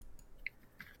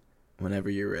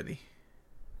Whenever you're ready.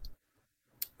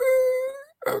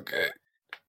 Okay.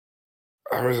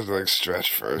 I was like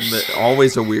stretch first.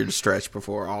 Always a weird stretch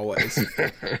before, always.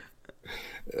 I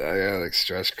gotta like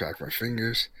stretch, crack my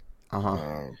fingers.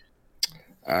 Uh-huh.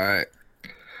 Alright.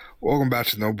 Welcome back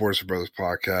to No Borders for Brothers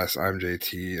podcast. I'm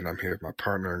JT and I'm here with my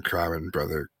partner in crime and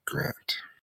brother Grant.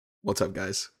 What's up,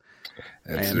 guys?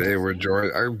 And today we're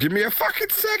joined. Give me a fucking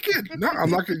second. No,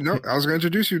 I'm not gonna. No, I was gonna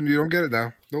introduce you and you don't get it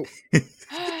now. Nope.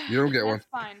 You don't get one.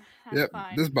 Fine. Yep.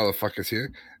 Fine. This motherfucker's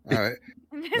here. Alright.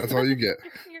 That's all you get.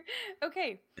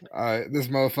 Okay. Alright. This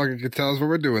motherfucker can tell us what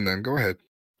we're doing then. Go ahead.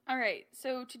 Alright.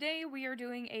 So today we are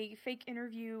doing a fake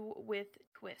interview with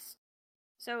Twist.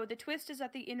 So the twist is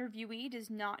that the interviewee does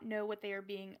not know what they are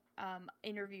being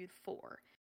interviewed for.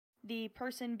 The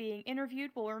person being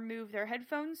interviewed will remove their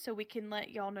headphones so we can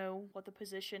let y'all know what the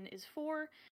position is for.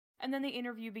 And then the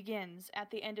interview begins.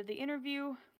 At the end of the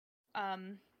interview,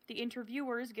 the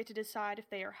interviewers get to decide if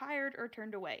they are hired or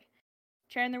turned away.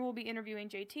 Chandler will be interviewing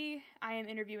JT, I am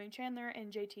interviewing Chandler,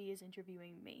 and JT is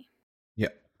interviewing me.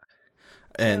 Yep.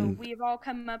 And so we have all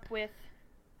come up with,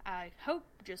 I hope,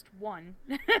 just one.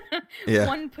 Yeah.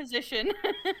 One position.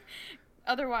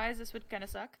 Otherwise, this would kind of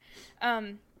suck.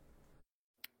 And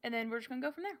then we're just going to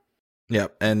go from there.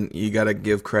 Yep, and you got to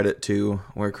give credit to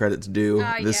where credit's due.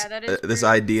 This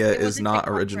idea is not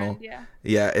original. Trend,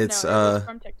 yeah, it's it was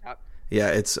from TikTok. Yeah,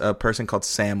 it's a person called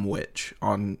Sam Witch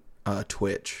on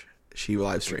Twitch. She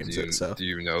live streams it. So do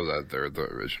you know that they're the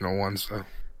original ones though?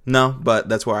 No, but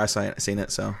that's where I seen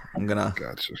it. So I'm gonna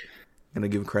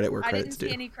give credit where credit's due. I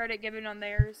didn't see any credit given on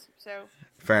theirs, so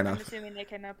fair enough. I'm assuming they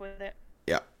came up with it.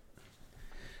 Yeah.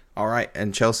 All right,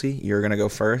 and Chelsea, you're gonna go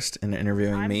first in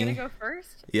interviewing me. I'm gonna go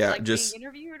first. Yeah, like just being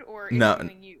interviewed or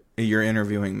interviewing you. You're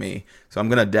interviewing me, so I'm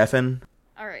gonna deafen.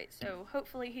 All right, so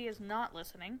hopefully he is not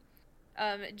listening.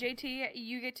 JT,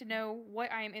 you get to know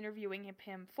what I am interviewing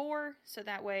him for, so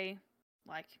that way,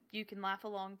 like, you can laugh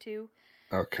along too.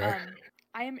 Okay.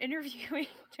 I am interviewing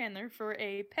Chandler for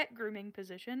a pet grooming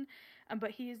position, but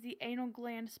he is the anal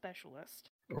gland specialist.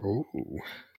 Oh.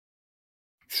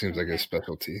 Seems like a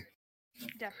specialty.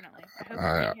 Definitely. I hope you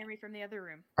can't hear me from the other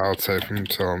room. I'll type him,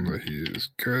 tell him that he is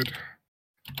good.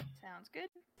 Sounds good.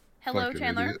 Hello,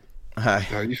 Chandler. Idiot. Hi.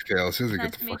 No, you fail. As soon as I Nice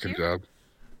get the to meet fucking you. job.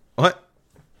 What?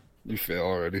 You fail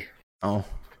already. Oh.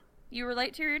 You were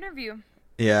late to your interview.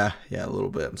 Yeah, a little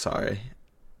bit. I'm sorry.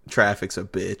 Traffic's a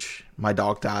bitch. My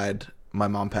dog died. My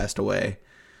mom passed away.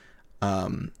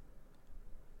 Yeah,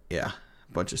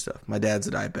 a bunch of stuff. My dad's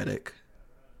a diabetic.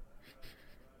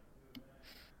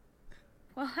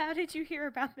 Well, how did you hear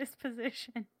about this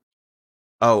position?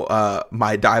 Oh,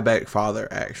 my diabetic father,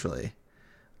 actually.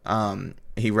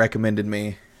 He recommended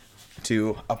me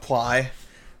to apply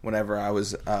whenever I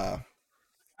was, I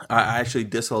actually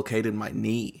dislocated my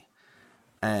knee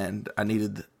and I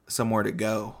needed somewhere to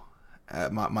go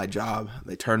at my job.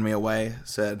 They turned me away,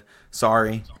 said,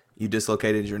 sorry, you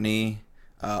dislocated your knee,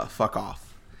 fuck off.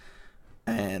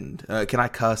 And can I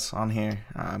cuss on here?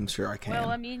 I'm sure I can. Well,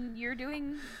 I mean, you're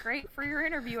doing great for your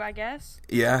interview, I guess.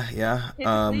 Yeah.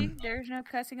 Typically, there's no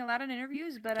cussing allowed in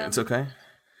interviews, but it's okay.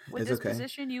 With this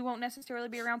position, you won't necessarily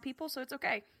be around people, so it's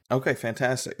okay. Okay,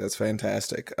 fantastic. That's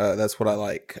fantastic. That's what I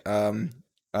like.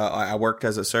 I worked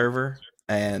as a server,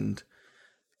 and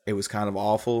it was kind of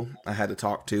awful. I had to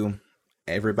talk to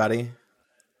everybody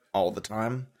all the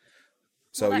time.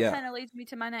 So that kind of leads me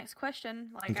to my next question.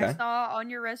 Like, okay. I saw on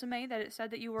your resume that it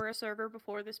said that you were a server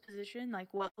before this position.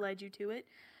 Like, what led you to it?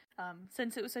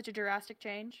 Since it was such a drastic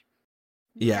change.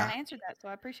 You kind of answered that, so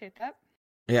I appreciate that.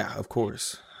 Yeah, of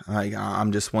course.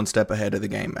 I'm just one step ahead of the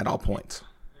game at all points.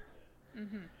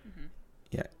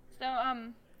 Yeah. So,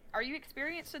 are you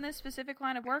experienced in this specific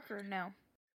line of work or no?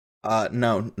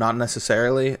 No, not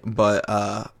necessarily, but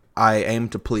I aim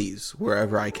to please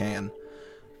wherever I can.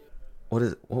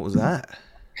 What was that?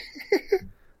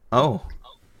 Oh.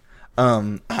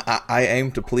 I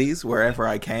aim to please wherever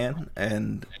I can,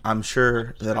 and I'm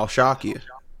sure that I'll shock you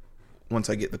once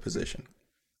I get the position.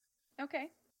 Okay.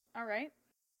 All right.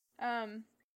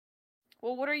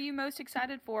 Well, what are you most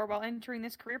excited for while entering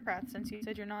this career path, since you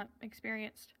said you're not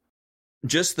experienced?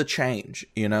 Just the change,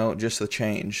 just the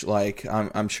change. Like,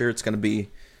 I'm sure it's going to be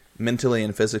mentally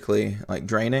and physically, like,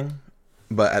 draining,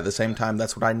 but at the same time,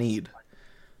 that's what I need.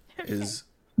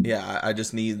 I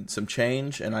just need some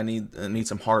change, and I need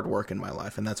some hard work in my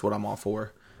life, and that's what I'm all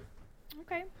for.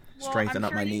 Okay. Well, strengthen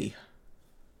up my knee.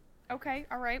 Okay,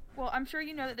 all right. Well, I'm sure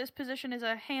you know that this position is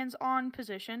a hands-on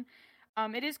position.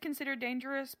 It is considered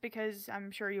dangerous because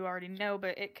I'm sure you already know,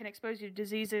 but it can expose you to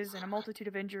diseases and a multitude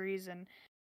of injuries. And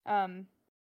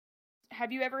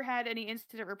have you ever had any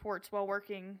incident reports while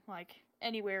working, like,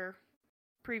 anywhere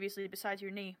previously besides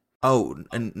your knee? Oh,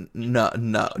 no,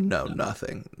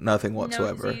 nothing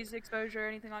whatsoever. No disease exposure or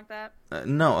anything like that?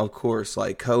 No, of course.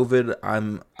 Like COVID,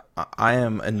 I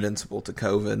am invincible to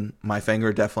COVID. My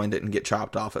finger definitely didn't get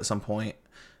chopped off at some point.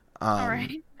 All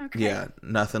right. Okay. Yeah,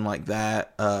 nothing like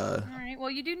that. All right.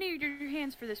 Well, you do need your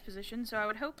hands for this position, so I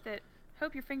would hope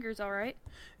your finger's all right.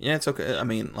 Yeah, it's okay. I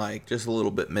mean, like just a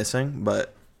little bit missing,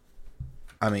 but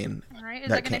I mean, all right. Is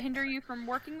that going to hinder you from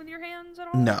working with your hands at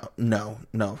all? No,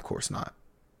 of course not.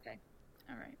 Okay.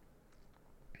 All right.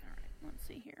 Let's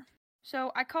see here.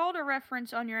 So I called a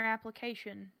reference on your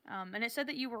application, and it said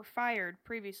that you were fired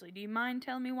previously. Do you mind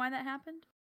telling me why that happened?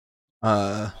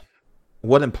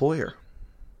 What employer?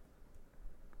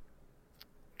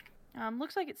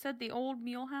 Looks like it said the Old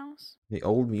Mule House. The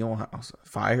Old Mule House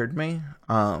fired me.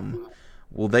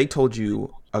 Well, they told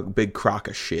you a big crock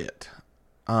of shit.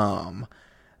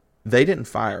 They didn't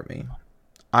fire me.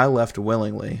 I left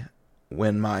willingly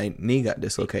when my knee got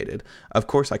dislocated. Of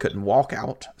course, I couldn't walk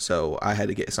out, so I had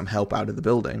to get some help out of the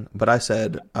building. But I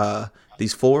said,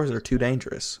 these floors are too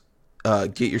dangerous.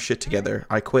 Get your shit together.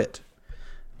 I quit.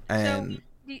 And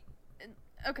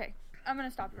okay, I'm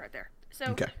gonna stop you right there. So,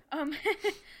 okay.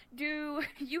 Do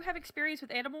you have experience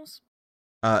with animals?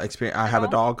 Experience. I have a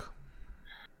dog.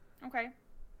 Okay.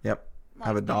 Yep. I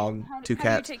have a dog, two cats.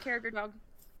 How do you take care of your dog?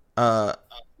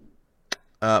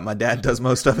 My dad does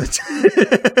most of it.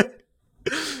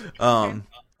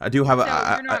 I do have So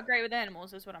you're not great with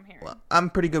animals, is what I'm hearing. I'm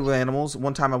pretty good with animals.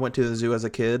 One time I went to the zoo as a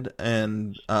kid,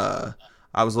 and I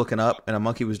was looking up, and a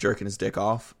monkey was jerking his dick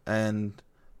off, and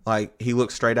like he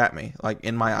looked straight at me, like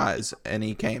in my eyes, and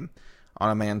he came on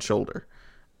a man's shoulder.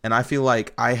 And I feel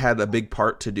like I had a big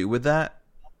part to do with that,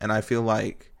 and I feel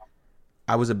like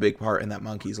I was a big part in that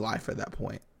monkey's life at that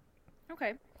point.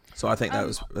 Okay. So I think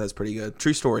that's pretty good.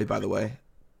 True story, by the way.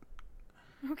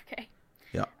 Okay.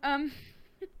 Yeah.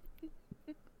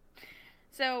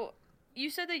 So you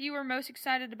said that you were most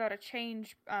excited about a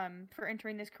change for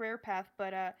entering this career path,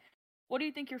 but what do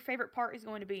you think your favorite part is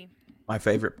going to be? My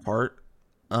favorite part,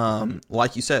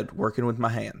 like you said, working with my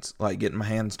hands, like getting my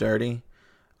hands dirty.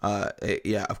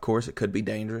 Yeah, of course, it could be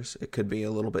dangerous. It could be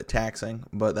a little bit taxing,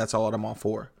 but that's all I'm all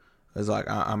for. It's like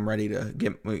I'm ready to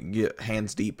get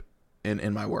hands deep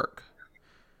in my work.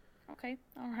 Okay,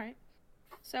 all right.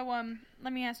 So,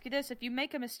 let me ask you this: if you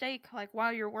make a mistake, like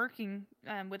while you're working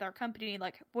with our company,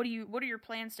 like what are your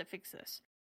plans to fix this?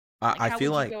 I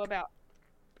feel like go about?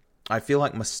 I feel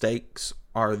like mistakes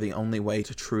are the only way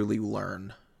to truly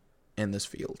learn in this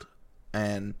field,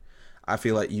 and I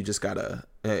feel like you just gotta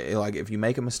like if you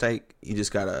make a mistake, you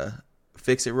just gotta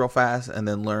fix it real fast and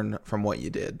then learn from what you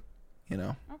did. You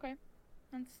know. Okay,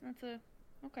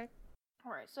 okay.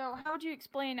 All right. So, how would you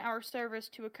explain our service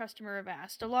to a customer of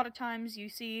Avast? A lot of times, you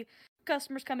see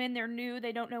customers come in, they're new,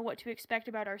 they don't know what to expect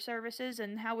about our services,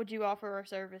 and how would you offer our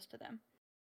service to them?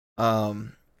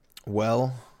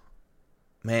 Well,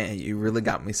 man, you really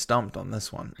got me stumped on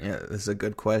this one. Yeah, this is a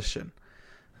good question.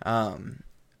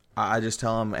 I just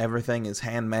tell them everything is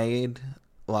handmade,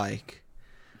 like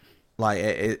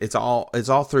it's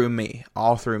all through me,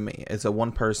 It's a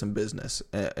one person business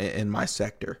in my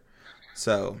sector,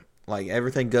 so like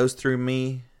everything goes through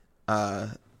me,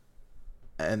 and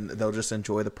they'll just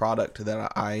enjoy the product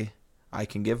that I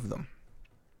can give them.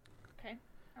 Okay,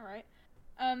 all right.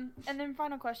 And then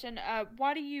final question: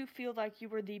 why do you feel like you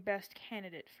were the best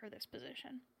candidate for this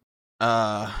position?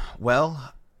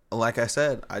 Well, like I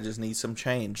said, I just need some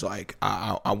change. Like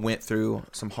I went through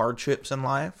some hardships in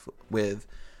life with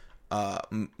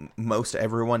most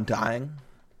everyone dying.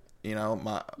 You know,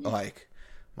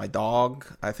 my dog.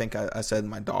 I think I said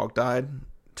my dog died.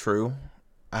 True.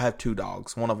 I have 2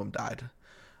 dogs. One of them died.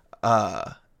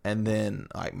 And then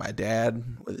like my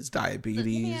dad with his diabetes. Let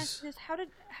me ask this: how did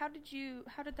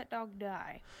that dog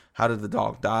die? How did the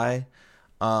dog die?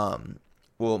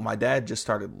 Well, my dad just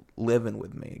started living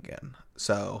with me again.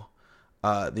 So,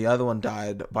 the other one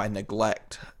died by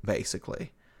neglect,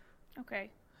 basically.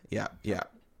 Okay. Yeah.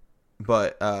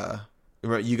 But,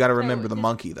 you gotta remember the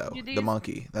monkey, though. The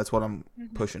monkey. That's what I'm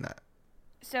pushing at.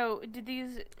 So,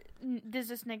 does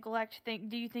this neglect thing,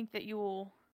 do you think that you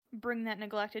will bring that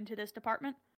neglect into this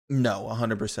department? No,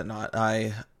 100% not.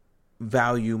 I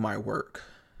value my work.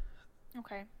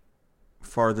 Okay.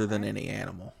 Farther than any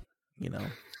animal, you know?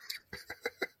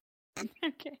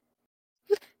 Okay.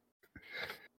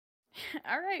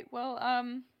 All right. Well,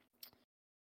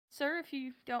 sir, if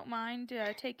you don't mind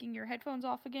taking your headphones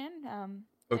off again,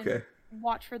 okay. And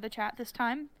watch for the chat this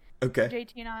time. Okay.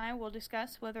 JT and I will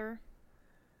discuss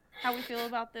how we feel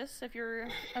about this, if you're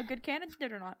a good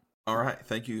candidate or not. All right.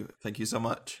 Thank you. Thank you so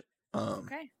much.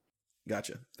 Okay.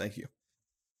 Gotcha. Thank you.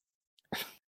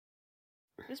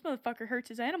 This motherfucker hurts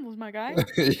his animals, my guy.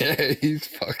 Yeah, he's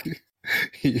fucking.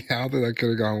 How did that could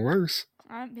have gone worse?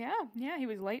 Yeah, he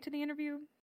was late to the interview.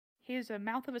 He is a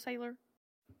mouth of a sailor.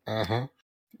 Uh huh.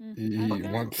 He I don't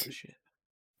know. wants.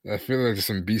 I feel like there's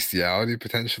some bestiality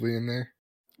potentially in there.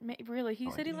 Really, he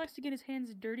Oh, said he dude. likes to get his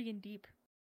hands dirty and deep.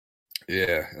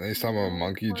 Yeah, and he's talking about a Oh,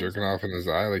 monkey poor jerking Zach. off in his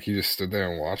eye, like he just stood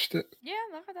there and watched it. Yeah,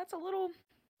 that's a little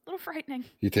frightening.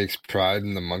 He takes pride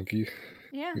in the monkey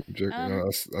Yeah. jerking.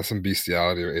 That's some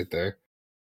bestiality right there.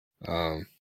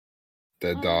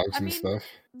 Dead dogs and stuff.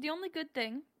 The only good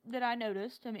thing that I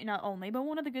noticed, I mean, not only, but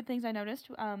one of the good things I noticed,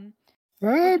 It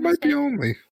might be mistake.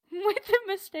 only. with the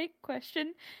mistake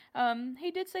question,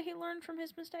 he did say he learned from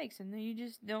his mistakes, and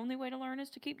the only way to learn is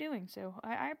to keep doing. So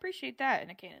I appreciate that in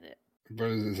a candidate. But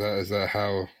is that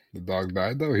how the dog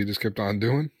died though? He just kept on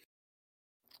doing.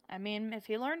 I mean, if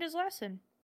he learned his lesson,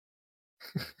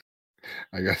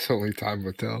 I guess only time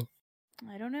will tell.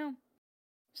 I don't know.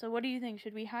 So what do you think?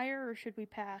 Should we hire or should we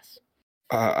pass?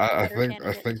 I Better think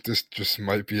candidate. this just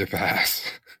might be a pass.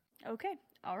 Okay,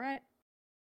 all right.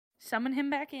 Summon him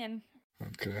back in.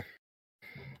 Okay.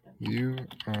 You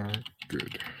are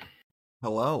good.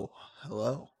 Hello.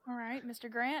 All right, Mr.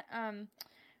 Grant.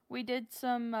 We did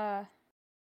some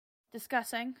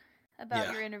discussing about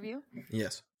Yeah. your interview,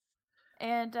 Yes.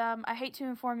 and I hate to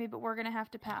inform you, but we're gonna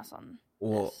have to pass on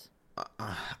Well, this.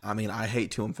 I mean, I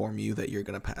hate to inform you that you're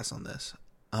going to pass on this.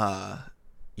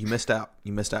 You missed out.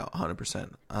 You missed out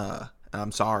 100%. And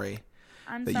I'm sorry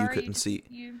I'm that sorry you couldn't see.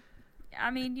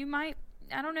 I mean, you might.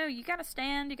 I don't know. You gotta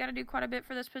stand. You gotta do quite a bit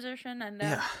for this position, and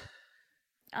Yeah.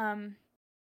 I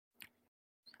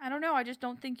don't know. I just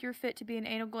don't think you're fit to be an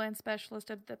anal gland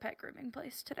specialist at the pet grooming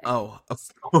place today. Oh, of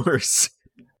course.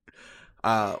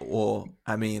 Well,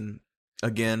 I mean,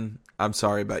 again, I'm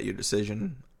sorry about your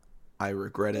decision. I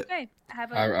regret it. Okay.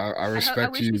 I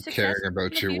respect wish you you success caring in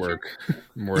about the your future. work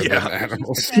more Yeah. than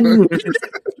animals.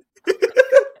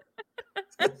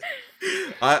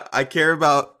 I care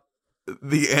about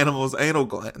the animal's anal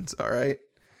glands. All right.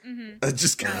 Mm-hmm. I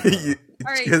just All right.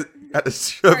 got to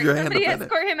shove Alright, your hand up somebody in it.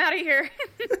 escort him out of here.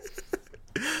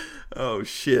 Oh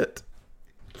shit!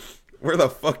 Where the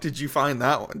fuck did you find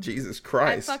that one? Jesus I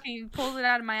Christ! fucking pulled it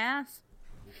out of my ass.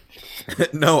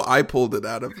 No, I pulled it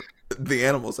out of the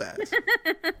animal's ass.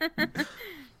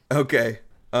 Okay.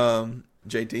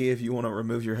 JT, if you want to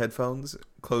remove your headphones,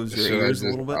 close your ears a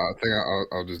little bit. I think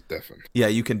I'll just deafen. Yeah,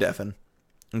 you can deafen.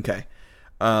 Okay.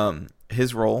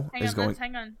 His role Hang is on, going. Vince,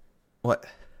 hang on. What?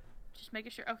 Just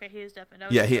making sure. Okay, he is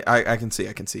definitely. Yeah, I can see.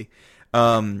 I can see.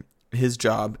 His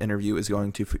job interview is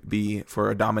going to be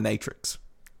for a dominatrix.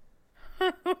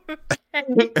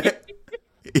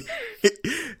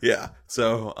 Yeah.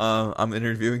 So, I'm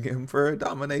interviewing him for a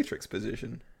dominatrix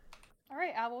position. All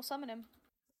right, I will summon him.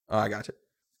 Oh, I got you.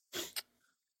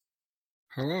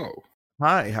 Hello.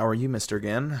 Hi, how are you, Mr.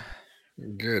 Ginn?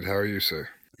 Good. How are you, sir?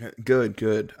 Good,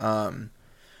 good.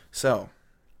 So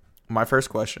my first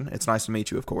question, it's nice to meet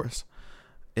you, of course,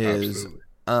 is Absolutely.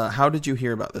 How did you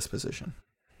hear about this position?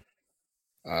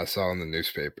 I saw in the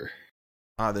newspaper.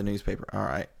 The newspaper. All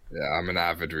right. Yeah, I'm an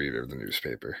avid reader of the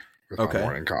newspaper with Okay. my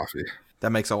morning coffee. That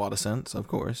makes a lot of sense, of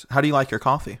course. How do you like your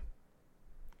coffee?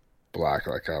 Black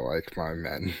like I like my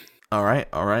men. All right,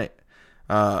 all right.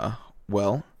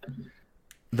 Well,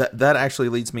 that actually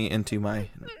leads me into my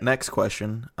next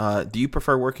question. Do you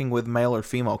prefer working with male or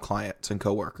female clients and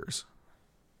coworkers?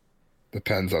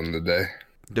 Depends on the day.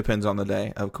 Depends on the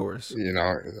day, of course. You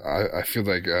know, I feel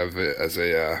like as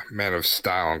a man of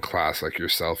style and class like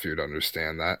yourself, you'd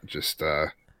understand that. Just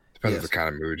depends on Yes. the kind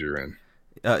of mood you're in.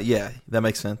 Yeah, that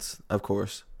makes sense, of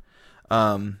course.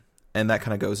 And that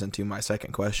kind of goes into my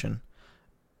second question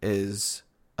is,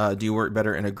 do you work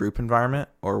better in a group environment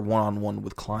or one-on-one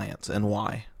with clients, and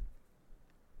why?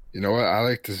 You know what? I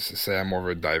like to say I'm more of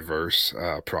a diverse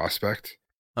prospect.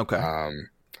 Okay.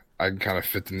 I can kind of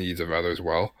fit the needs of others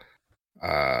well,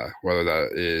 whether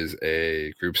that is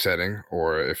a group setting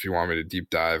or if you want me to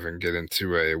deep dive and get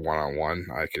into a one-on-one,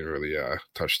 I can really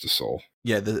touch the soul.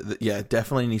 Yeah, yeah,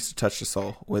 definitely needs to touch the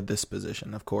soul with this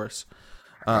position, of course.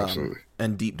 Absolutely.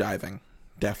 And deep diving,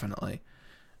 definitely.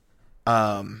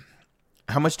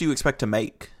 How much do you expect to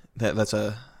make? That's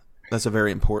a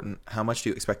very important. How much do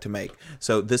you expect to make?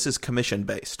 So this is commission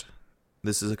based.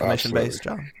 This is a commission based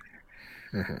job.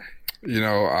 Mm-hmm. You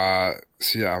know,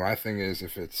 so yeah, my thing is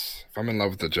if I'm in love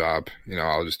with the job, you know,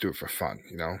 I'll just do it for fun,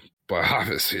 you know. But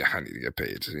obviously, I need to get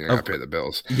paid. So, you know, I pay the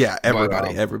bills. Yeah,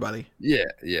 everybody, But, everybody.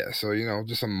 Yeah. So you know,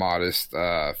 just a modest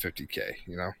 $50K.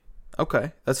 You know.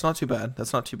 Okay, that's not too bad.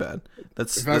 That's not too bad.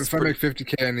 If I make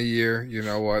 $50K in a year, you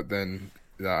know what? Then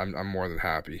I'm more than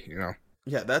happy. You know.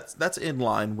 Yeah, that's in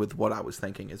line with what I was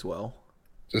thinking as well.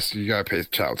 Just you gotta pay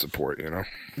child support, you know.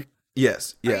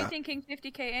 Yes. Are you Yeah. thinking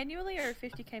 50K annually or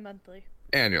 50K monthly?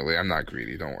 Annually, I'm not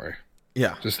greedy. Don't worry.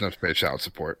 Yeah. Just enough to pay child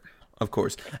support. Of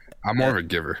course. I'm more of a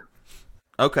giver.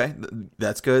 Okay.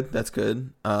 That's good. That's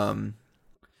good.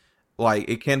 Like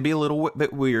it can be a little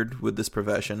bit weird with this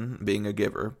profession being a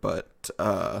giver, but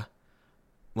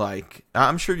like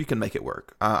I'm sure you can make it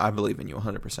work. I believe in you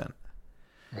 100%.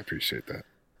 I appreciate that.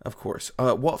 Of course.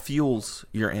 What fuels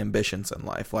your ambitions in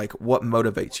life? Like what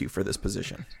motivates you for this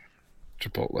position?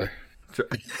 Chipotle.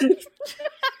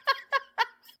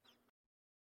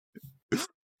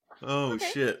 Oh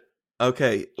Okay. shit.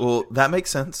 Okay, well that makes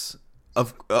sense.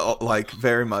 Of like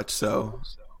very much so.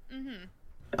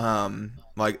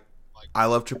 Like I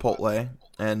love Chipotle,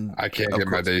 and I can't of get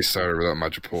my course- day started without my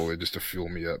Chipotle just to fuel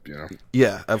me up, you know.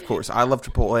 Yeah, of course. I love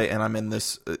Chipotle, and I'm in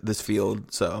this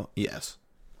field, so yes,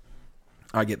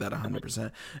 I get that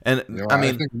 100%. And You know, I I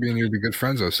mean, think me and you would be good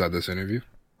friends outside this interview.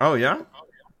 oh yeah,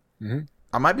 Mhm.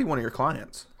 I might be one of your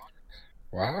clients.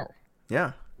 Wow.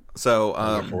 Yeah. So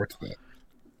I look forward to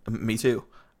that. me too.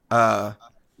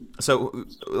 So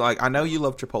like I know you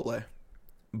love Chipotle,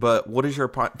 but what is your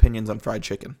opinions on fried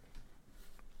chicken?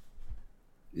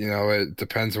 You know, it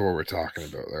depends on what we're talking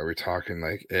about. Are we talking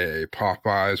like a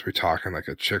Popeyes? Are we talking like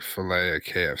a Chick-fil-A, a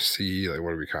KFC? Like,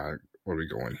 what are we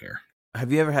going here?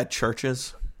 Have you ever had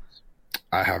churches?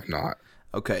 I have not.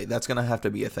 Okay, that's gonna have to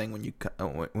be a thing when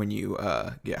you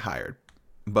get hired.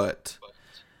 But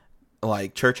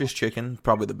like Church's chicken,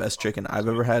 probably the best chicken I've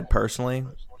ever had personally.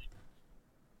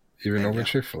 Even over Yeah.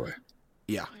 Chick-fil-A.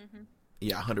 Yeah,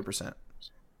 100%.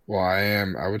 Well,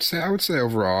 I would say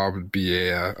overall, I would be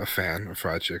a fan of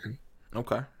fried chicken.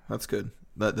 Okay, that's good.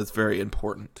 That's very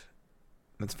important.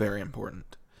 That's very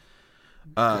important.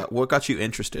 What got you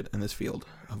interested in this field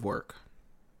of work?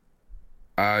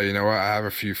 You know what? I have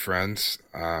a few friends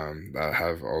that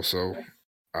have also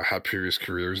had previous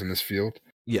careers in this field,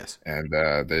 Yes. and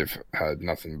they've had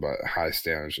nothing but high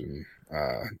standards and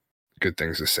good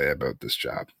things to say about this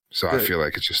job. So I Good. feel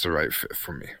like it's just the right fit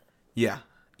for me. Yeah.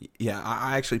 Yeah.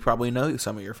 I actually probably know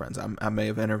some of your friends. I may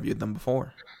have interviewed them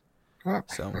before. Oh,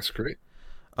 So- that's great.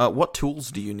 What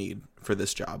tools do you need for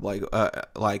this job?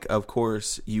 Like of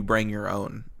course you bring your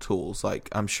own tools. Like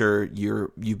I'm sure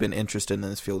you've been interested in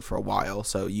this field for a while,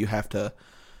 so you have to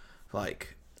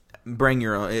like bring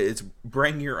your own. It's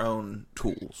bring your own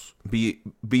tools.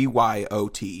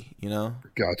 BYOT. You know.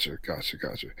 Gotcha.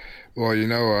 Well, you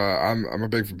know, I'm a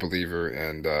big believer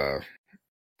in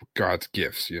God's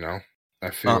gifts. You know, I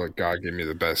feel like God gave me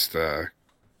the best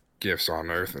gifts on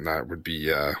earth, and that would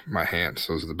be my hands.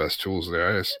 Those are the best tools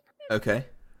there is. Okay.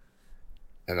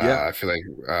 And Yeah. I feel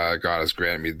like God has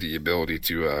granted me the ability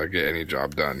to get any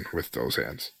job done with those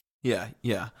hands. Yeah.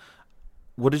 Yeah.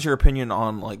 What is your opinion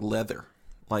on like leather,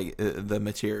 like the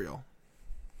material?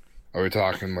 Are we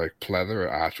talking like pleather or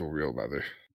actual real leather?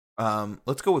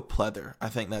 Let's go with pleather. I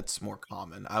think that's more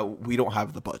common. We don't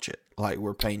have the budget. Like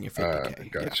we're paying you 50K. Yeah.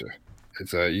 Gotcha.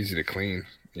 It's easy to clean,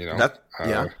 you know. That-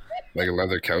 yeah. Like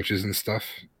leather couches and stuff.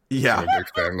 Yeah. I'm a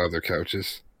big fan of leather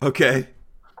couches. Okay.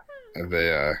 And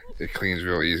it cleans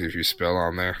real easy if you spill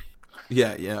on there.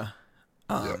 Yeah, yeah.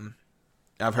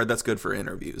 I've heard that's good for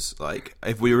interviews. Like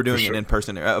if we were doing sure. an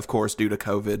in-person, of course, due to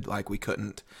COVID, like we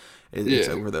couldn't. It's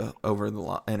Yeah. over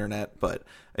the internet. But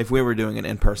if we were doing an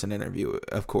in-person interview,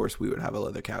 of course, we would have a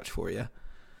leather couch for you.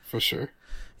 For sure.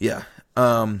 Yeah.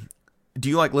 Do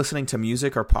you like listening to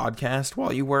music or podcast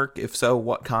while you work? If so,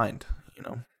 what kind? You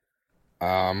know.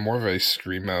 More of a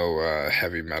screamo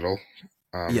heavy metal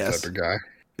Yes. type of guy.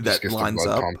 That Just gets lines the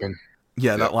blood up. pumping.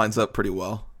 Yeah, that Yep. lines up pretty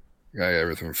well. Got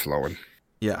everything flowing.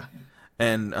 Yeah.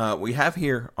 And we have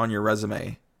here on your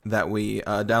resume that we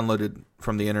downloaded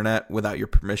from the internet without your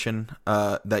permission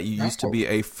that you used to be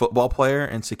a football player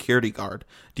and security guard.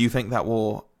 Do you think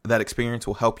that experience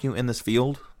will help you in this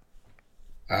field?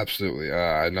 Absolutely.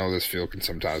 I know this field can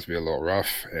sometimes be a little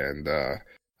rough, and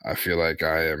I feel like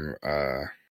I am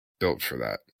built for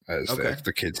that, as Okay.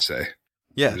 the kids say. I'm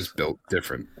Yes. just built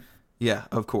different. Yeah,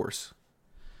 of course.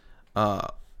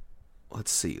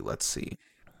 Let's see.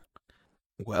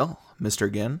 Well,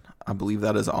 Mr. Ginn, I believe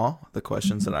that is all the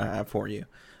questions that I have for you.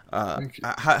 Thank you.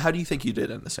 How do you think you did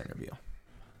in this interview?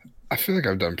 I feel like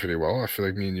I've done pretty well. I feel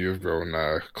like me and you have grown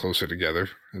closer together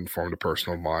and formed a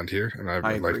personal bond here. And I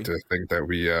I would like agree. to think that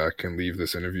we can leave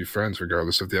this interview friends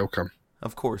regardless of the outcome.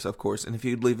 Of course. And if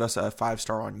you'd leave us a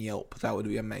 5-star on Yelp, that would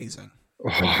be amazing.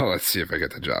 Well, let's see if I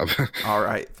get the job. All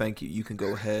right, thank you. You can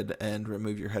go ahead and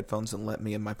remove your headphones and let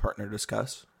me and my partner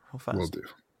discuss real fast. Will do.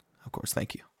 Of course,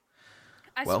 thank you.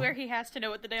 I Well- swear he has to know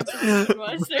what the damn position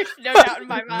was. There's no doubt in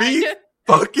my mind.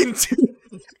 Fucking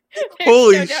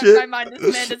Holy no doubt shit. in my mind,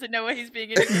 this man doesn't know what he's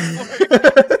being interviewed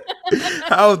for.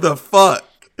 How the fuck?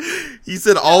 He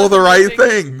said all was the right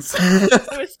amazing. things.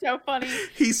 It was so funny.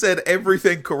 He said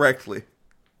everything correctly.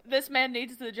 This man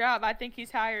needs the job. I think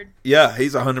he's hired. Yeah,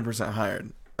 he's 100%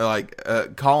 hired. Like,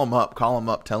 call him up.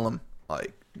 Tell him,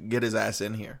 like, get his ass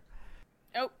in here.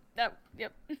 Oh, yep.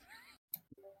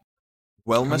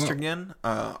 Well, Come Mr. on. Ginn,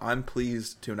 I'm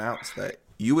pleased to announce that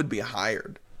you would be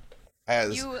hired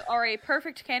as... You are a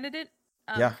perfect candidate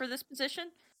Yeah. for this position.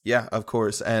 Yeah, of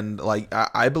course. And, like,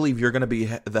 I believe you're going to be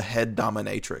the head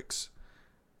dominatrix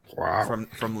Wow.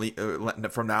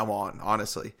 from now on,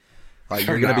 honestly. Like,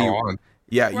 From you're going to be... now on.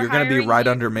 Yeah, We're you're going to be hiring right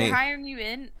you- under me. We're hiring you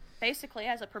in basically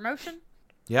as a promotion.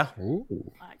 Yeah. Ooh.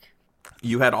 Like,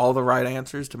 You had all the right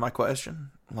answers to my question.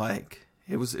 Like,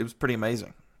 it was pretty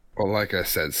amazing. Well, like I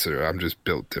said, sir, I'm just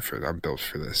built different. I'm built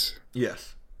for this.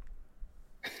 Yes.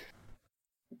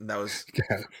 That was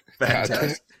God.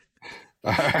 fantastic.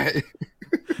 All right.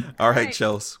 All right, Right.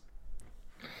 Chels.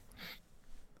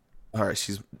 All right,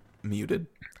 she's muted.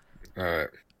 All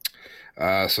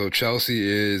right. So Chelsea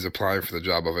is applying for the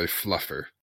job of a fluffer,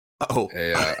 Oh,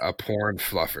 a porn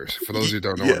fluffer. So for those who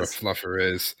don't know Yes. what a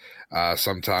fluffer is,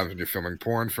 sometimes when you're filming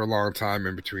porn for a long time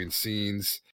in between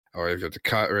scenes, or if you have to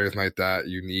cut or anything like that,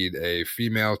 you need a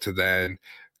female to then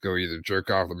go either jerk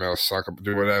off the male, suck up,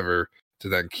 do whatever, to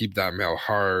then keep that male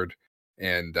hard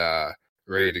and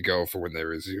ready to go for when they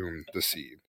resume the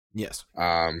scene. yes.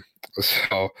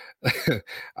 So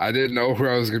I didn't know who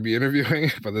I was going to be interviewing,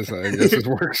 but I guess it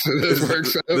works. This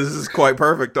works out. This is quite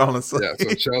perfect, honestly. Yeah,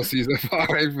 so Chelsea's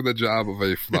applying for the job of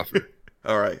a fluffer.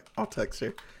 All right, I'll text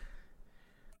her.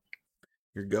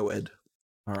 Your go, Ed.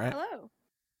 All right. hello.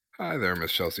 Hi there,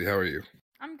 Miss Chelsea. How are you?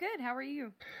 I'm good. How are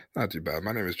you? Not too bad.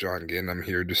 My name is John Ginn. I'm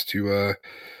here just to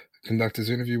conduct this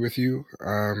interview with you.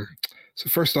 So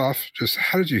first off, just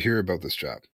how did you hear about this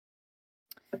job?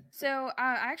 So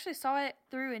I actually saw it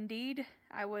through Indeed.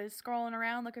 I was scrolling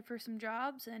around looking for some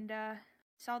jobs and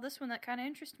saw this one that kind of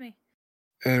interested me.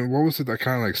 And what was it that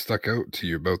kind of like stuck out to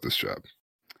you about this job?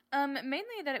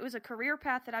 Mainly that it was a career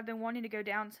path that I've been wanting to go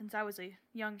down since I was a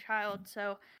young child.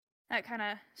 So that kind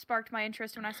of sparked my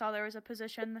interest when I saw there was a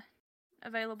position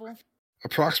available.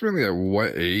 Approximately at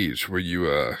what age were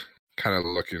you kind of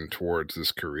looking towards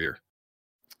this career?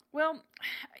 Well,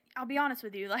 I'll be honest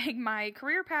with you. Like, my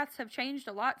career paths have changed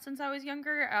a lot since I was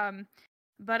younger.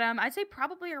 But I'd say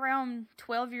probably around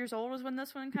 12 years old was when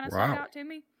this one kind of stuck Wow. out to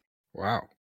me. Wow.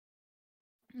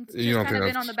 It's You just don't kind of think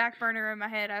been on that's- the back burner in my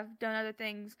head. I've done other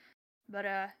things, but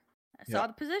I saw Yeah.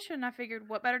 the position. I figured,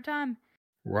 what better time?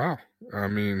 Wow. I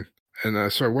mean,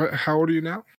 and sorry, how old are you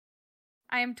now?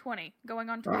 I am 20, going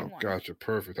on 21. Oh, gotcha.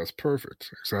 Perfect. That's perfect.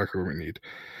 Exactly what we need.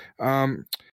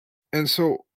 And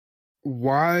so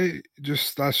why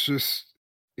that's just,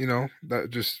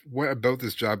 what about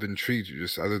this job intrigued you,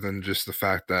 just other than just the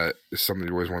fact that it's something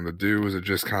you always wanted to do? Was it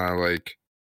just kind of like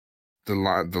the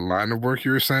line of work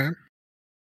you were saying?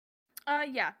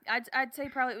 Yeah, I'd say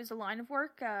probably it was a line of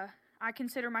work. I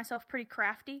consider myself pretty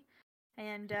crafty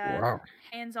and Wow.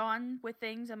 hands-on with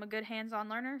things. I'm a good hands-on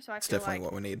learner, so I It's feel definitely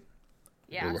like, what we need.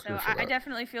 yeah, We're so looking for I that.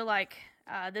 definitely feel like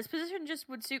this position just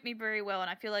would suit me very well, and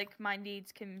I feel like my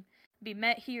needs can be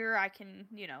met here. I can,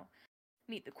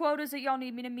 meet the quotas that y'all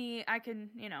need me to meet. I can,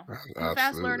 I'm a fast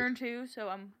Absolutely. learner too, so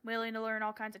I'm willing to learn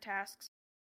all kinds of tasks.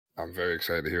 I'm very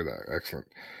excited to hear that. Excellent.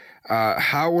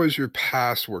 How was your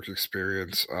past work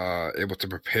experience able to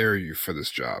prepare you for this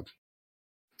job?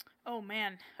 Oh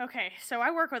man. Okay, so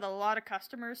I work with a lot of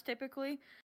customers typically.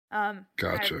 I have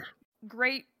Gotcha.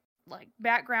 great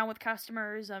background with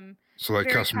customers. So like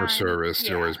very customer kind. service, you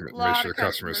Yeah, always a make lot sure of the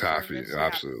customer's customer happy. service, yeah.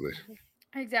 Absolutely.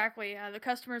 Exactly. The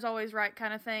customer's always right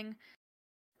kind of thing.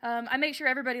 I make sure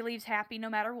everybody leaves happy no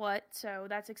matter what, so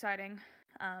that's exciting.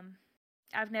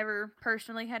 I've never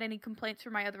personally had any complaints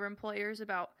from my other employers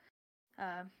about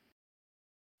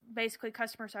basically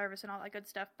customer service and all that good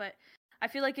stuff, but I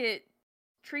feel like it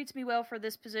treats me well for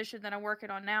this position that I'm working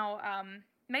on now,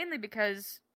 mainly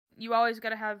because you always got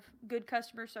to have good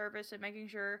customer service and making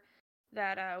sure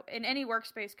that in any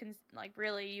workspace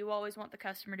really you always want the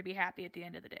customer to be happy at the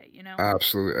end of the day,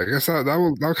 Absolutely. I guess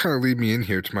that'll kind of lead me in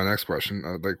here to my next question.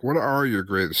 What are your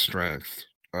greatest strengths,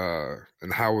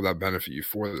 and how will that benefit you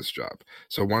for this job?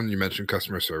 So one, you mentioned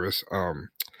customer service,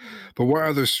 but what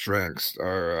other strengths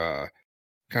are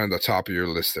kind of the top of your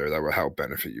list there that will help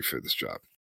benefit you for this job?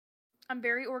 I'm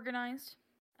very organized.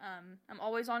 I'm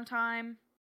always on time.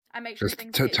 I make sure Because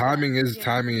things get timing done. is Yeah.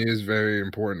 timing is very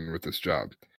important with this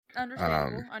job.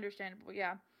 Understandable,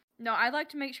 yeah. No, I like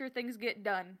to make sure things get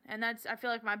done, and I feel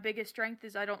like my biggest strength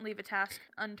is I don't leave a task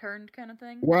unturned, kind of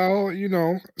thing. Well,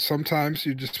 sometimes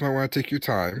you just might want to take your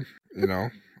time. You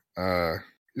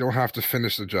don't have to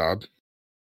finish the job.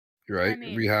 Right? I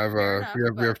mean, we have fair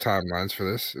enough, we have timelines for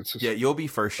this. It's just, Yeah, you'll be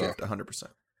first shift 100%.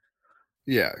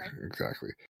 Yeah, Okay. exactly.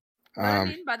 But I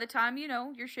mean, by the time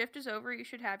your shift is over, you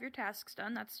should have your tasks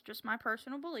done. That's just my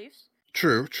personal beliefs.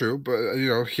 True. But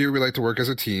here we like to work as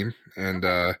a team, and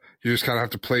you just kind of have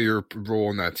to play your role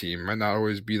in that team. Might not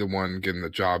always be the one getting the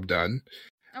job done.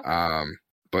 Okay.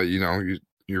 But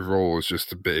your role is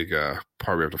just a big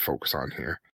part we have to focus on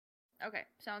here. Okay,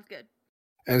 sounds good.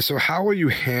 And so, how will you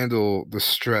handle the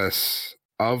stress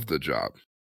of the job?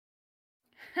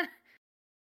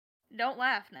 Don't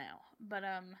laugh now, but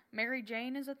Mary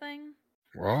Jane is a thing.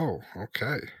 Oh,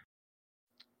 okay.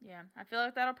 Yeah, I feel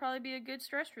like that'll probably be a good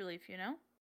stress relief,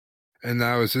 And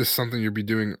now, is this something you'll be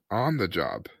doing on the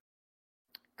job?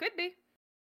 Could be.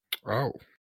 Oh,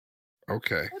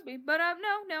 okay. Could be, but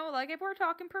no. Like if we're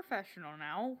talking professional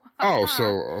now. Oh, so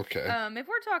okay. If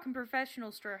we're talking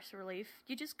professional stress relief,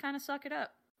 you just kind of suck it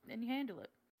up and you handle it.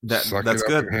 Suck it That's up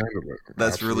good. and handle it.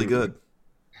 That's Absolutely. really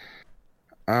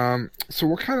good. So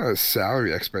what kind of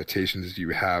salary expectations do you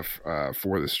have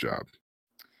for this job?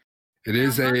 It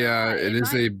is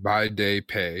a by day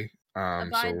pay. A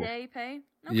by day pay?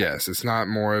 Okay. Yes, it's not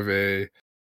more of a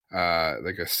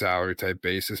like a salary type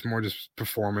basis, more just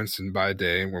performance and by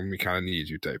day when we kind of need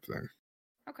you type thing.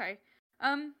 Okay.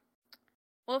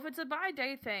 Well, if it's a by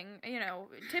day thing,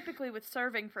 typically with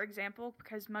serving, for example,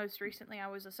 because most recently I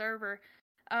was a server,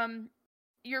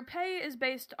 your pay is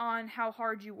based on how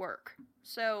hard you work.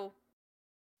 So,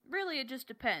 really, it just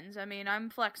depends. I mean, I'm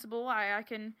flexible. I'm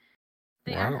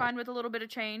fine with a little bit of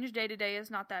change. Day to day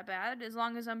is not that bad. As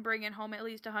long as I'm bringing home at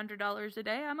least $100 a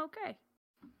day, I'm okay.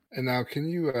 And now, can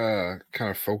you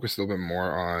kind of focus a little bit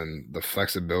more on the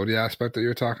flexibility aspect that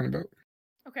you're talking about?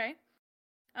 Okay.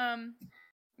 In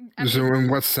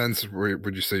what sense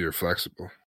would you say you're flexible?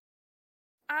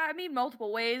 I mean,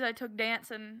 multiple ways. I took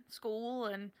dance in school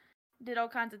and did all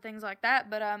kinds of things like that.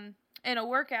 But in a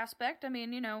work aspect, I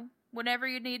mean, whenever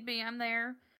you need me, I'm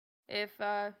there. If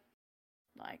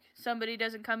somebody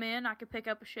doesn't come in, I could pick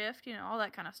up a shift. All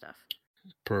that kind of stuff.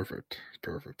 Perfect.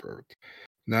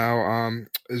 Now,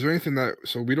 is there anything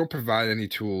so we don't provide any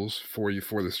tools for you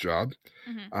for this job.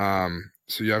 Mm-hmm.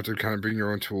 So you have to kind of bring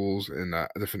your own tools and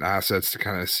different assets to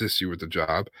kind of assist you with the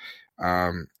job.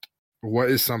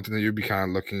 What is something that you'd be kind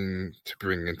of looking to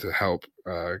bring in to help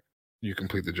you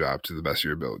complete the job to the best of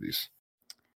your abilities?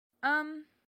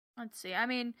 Let's see. I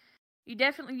mean,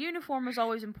 uniform is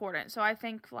always important. So I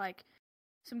think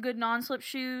some good non-slip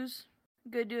shoes,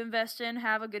 good to invest in.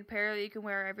 Have a good pair that you can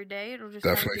wear every day. It'll just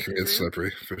definitely can get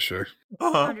slippery for sure.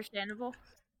 Understandable.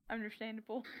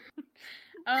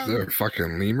 Is there a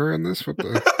fucking lemur in this? What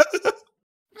the?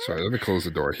 Sorry, let me close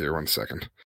the door here 1 second.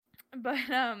 But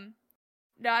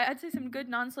no, I'd say some good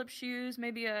non-slip shoes.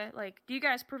 Maybe do you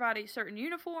guys provide a certain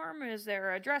uniform? Is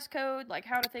there a dress code?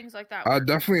 How do things like that work?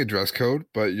 Definitely a dress code,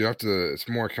 but you have to. It's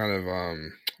more kind of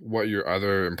what your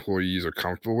other employees are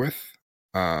comfortable with.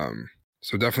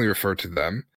 So definitely refer to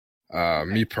them. Okay.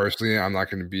 Me personally, I'm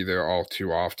not going to be there all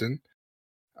too often.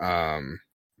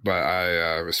 But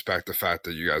I respect the fact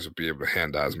that you guys will be able to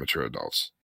hand that as mature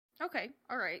adults. Okay,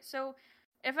 all right. So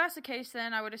if that's the case,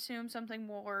 then I would assume something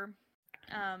more,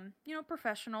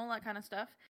 professional, that kind of stuff.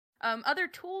 Other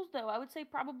tools, though, I would say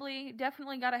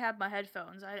definitely got to have my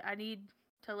headphones. I need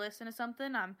to listen to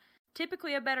something. I'm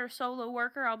typically a better solo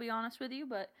worker, I'll be honest with you,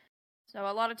 but so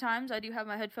a lot of times I do have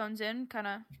my headphones in, kind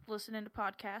of listening to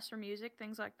podcasts or music,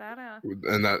 things like that.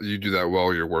 And that you do that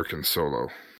while you're working solo?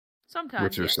 Sometimes,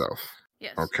 with yourself?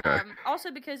 Yes. Okay.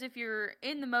 Also because if you're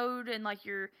in the mode and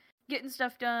you're getting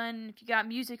stuff done, if you got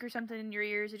music or something in your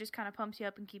ears, it just kind of pumps you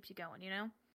up and keeps you going,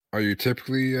 Are you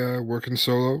typically working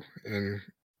solo and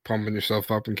pumping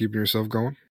yourself up and keeping yourself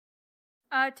going?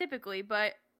 Typically,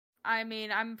 but I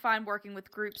mean, I'm fine working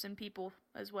with groups and people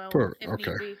as well. Perfect. If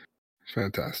Okay. need be.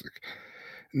 Fantastic.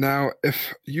 Now,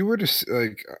 if you were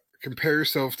to compare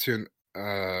yourself to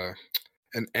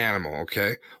an animal,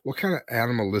 okay, what kind of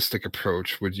animalistic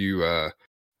approach would you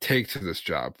take to this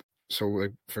job? So,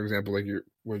 for example, your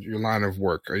line of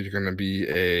work, are you going to be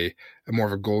a more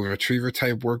of a golden retriever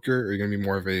type worker, or are you going to be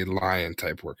more of a lion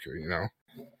type worker?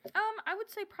 I would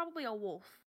say probably a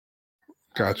wolf.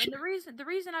 Gotcha. And the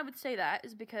reason I would say that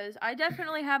is because I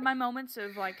definitely have my moments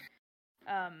of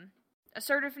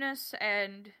assertiveness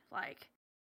and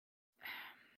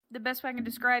the best way I can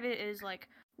describe it is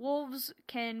wolves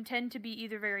can tend to be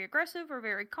either very aggressive or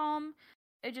very calm.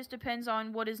 It just depends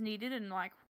on what is needed and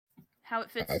how it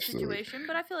fits the Absolutely. situation,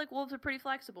 but I feel like wolves are pretty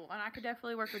flexible, and I could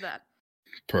definitely work with that.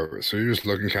 Perfect. So you're just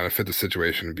looking kind of fit the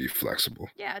situation and be flexible.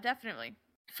 Yeah, definitely.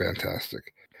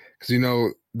 Fantastic.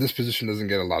 Because this position doesn't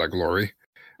get a lot of glory.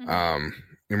 Mhm.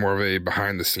 You're more of a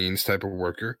behind the scenes type of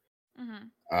worker. Mhm.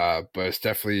 But it's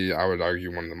definitely, I would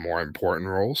argue, one of the more important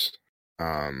roles.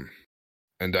 And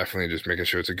definitely just making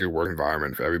sure it's a good work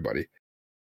environment for everybody.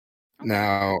 Okay.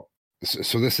 Now,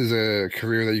 so this is a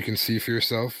career that you can see for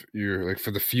yourself. You're like,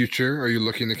 for the future, are you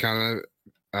looking to kind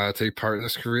of take part in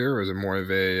this career, or is it more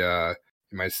of a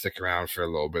you might stick around for a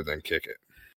little bit then kick it?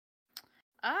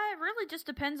 It really just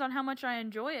depends on how much I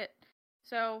enjoy it.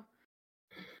 So,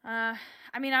 I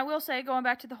mean, I will say, going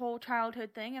back to the whole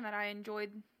childhood thing, and that I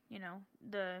enjoyed,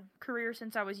 the career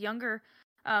since I was younger.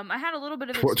 I had a little bit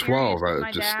of experience 12. with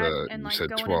my Just dad, you and like said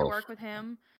going 12. into work with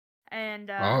him, and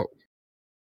Oh,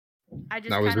 I just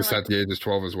now was kind of this like, at the age of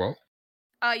 12 as well?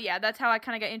 yeah, that's how I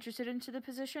kind of got interested into the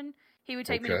position. He would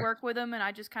take me to Okay. work with him, and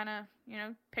I just kind of,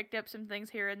 picked up some things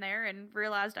here and there, and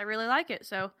realized I really like it.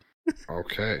 So,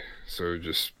 Okay, so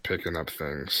just picking up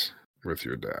things with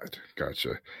your dad.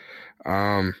 Gotcha.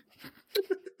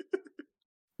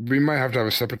 We might have to have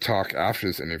a separate talk after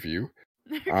this interview.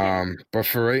 But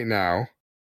for right now,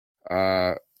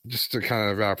 just to kind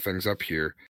of wrap things up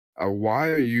here, why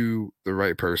are you the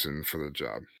right person for the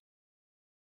job?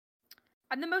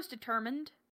 I'm the most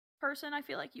determined person I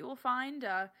feel like you will find.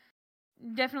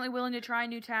 Definitely willing to try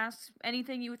new tasks.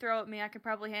 Anything you throw at me, I could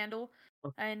probably handle.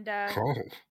 And Oh,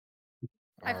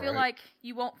 I feel alright. like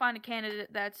you won't find a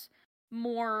candidate that's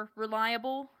more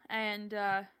reliable and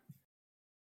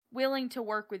willing to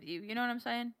work with you. You know what I'm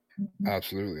saying?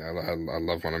 Absolutely. I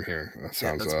love what I'm hearing. That Yeah,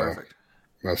 sounds that's perfect.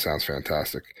 that sounds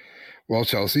fantastic. Well,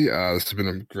 Chelsea, this has been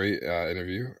a great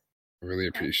interview. I really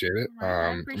appreciate it. All right, I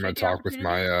I'm appreciate gonna the talk with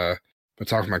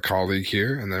opportunity. my colleague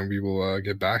here, and then we will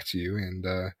get back to you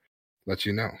and let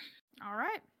you know. All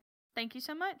right. Thank you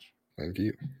so much. Thank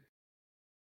you.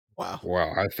 Wow.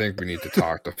 Well, I think we need to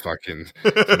talk to fucking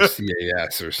some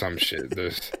CAS or some shit.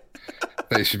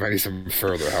 I think she might need some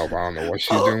further help. I don't know what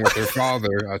she's doing with her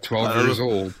father at 12 years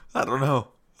old. I don't know.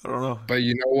 But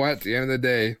you know what? At the end of the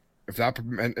day, if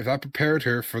that prepared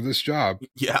her for this job,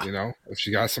 Yeah, if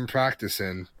she got some practice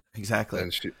in, exactly.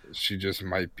 then she just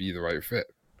might be the right fit.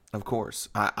 Of course,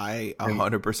 I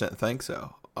 100% think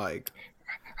so. Like,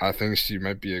 I think she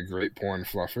might be a great porn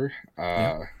fluffer.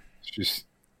 Yeah.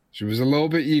 She was a little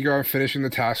bit eager on finishing the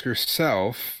task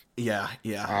herself. yeah.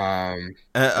 I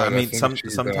I mean, think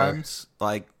she's, sometimes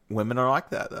like women are like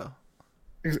that though.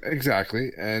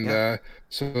 Exactly, and Yeah.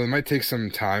 so it might take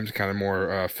some time to kind of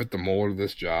more fit the mold of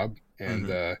this job and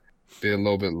be a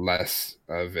little bit less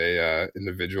of a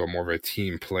individual, more of a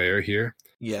team player here.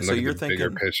 Yeah. And So look at you're the bigger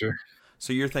thinking. picture.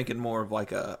 So you're thinking more of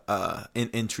like a an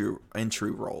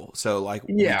entry role. So like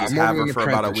Yeah, we just more have of her an for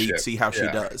about a week, apprenticeship. see how she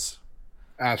Yeah. does.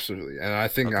 Absolutely, and I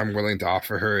think Okay. I'm willing to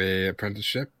offer her a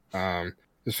apprenticeship,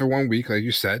 just for 1 week, like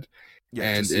you said. Yeah.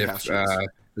 And to see how if she is.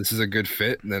 this is a good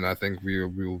fit, then I think we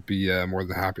will be more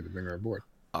than happy to bring her aboard.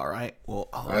 All right. Well,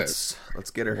 right. let's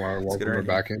get her. Want to Let's get welcome her her in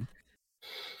back in?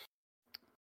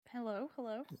 Hello.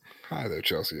 Hi there,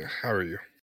 Chelsea. How are you?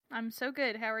 I'm so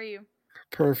good. How are you?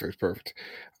 Perfect.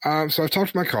 So I've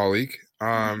talked to my colleague.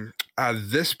 At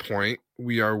this point,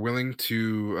 we are willing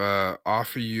to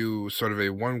offer you sort of a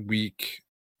 1 week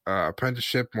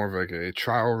apprenticeship, more of like a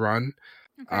trial run,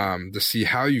 Okay. to see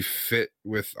how you fit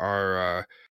with our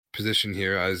position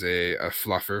here as a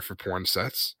fluffer for porn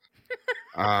sets.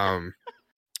 You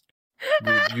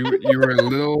were a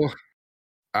little.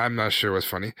 I'm not sure what's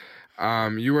funny.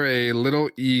 You were a little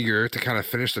eager to kind of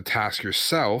finish the task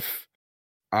yourself.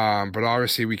 But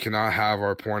obviously we cannot have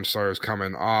our porn stars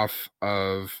coming off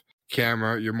of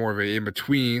camera. You're more of a in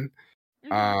between.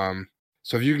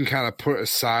 So if you can kind of put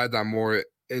aside that more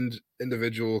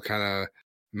individual kind of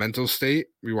mental state,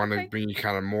 we want to Okay. bring you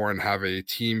kind of more and have a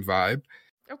team vibe.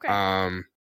 Okay.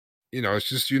 It's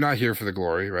just, you're not here for the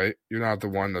glory, right? You're not the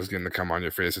one that's going to come on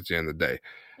your face at the end of the day.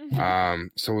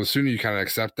 So as soon as you kind of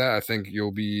accept that, I think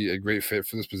you'll be a great fit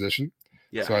for this position.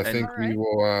 Yeah. So I think All we right.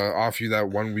 will offer you that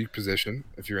 1 week position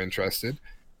if you're interested.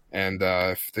 And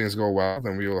if things go well,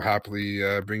 then we will happily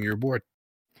bring you aboard.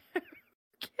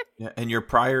 Yeah. And your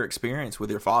prior experience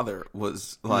with your father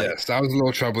was like. Yes, that was a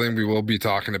little troubling. We will be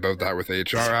talking about that with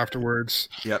HR afterwards.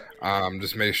 Yep.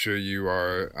 Just make sure you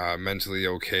are mentally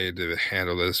okay to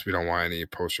handle this. We don't want any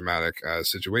post-traumatic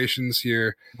situations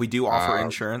here. We do offer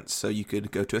insurance, so you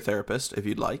could go to a therapist if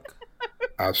you'd like.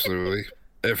 Absolutely.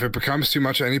 If it becomes too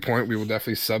much at any point, we will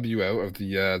definitely sub you out of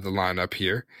the lineup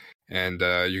here, and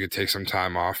you could take some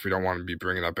time off. We don't want to be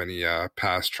bringing up any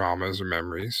past traumas or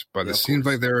memories, but Yeah, it of seems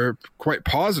course. like there are quite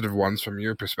positive ones from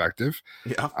your perspective.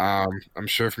 Yeah. I'm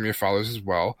sure from your followers as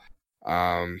well.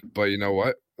 But you know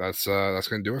what? That's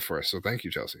going to do it for us. So thank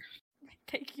you, Chelsea.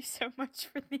 Thank you so much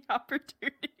for the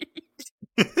opportunity.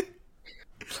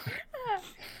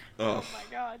 Oh my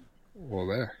god. Well,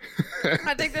 there.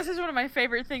 I think this is one of my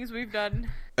favorite things we've done.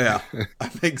 Yeah, I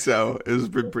think so. It was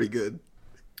pretty good.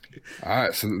 All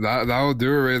right, so that will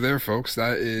do it right there, folks.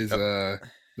 That is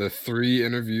the 3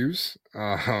 interviews.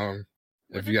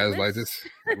 If you guys like this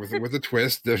with a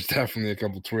twist, there's definitely a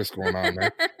couple twists going on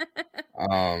there.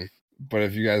 But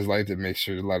if you guys liked it, make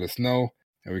sure to let us know,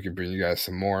 and we can bring you guys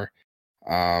some more.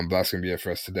 But that's gonna be it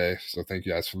for us today. So thank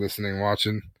you guys for listening,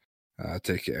 watching.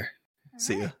 Take care.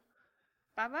 See ya.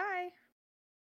 Bye bye.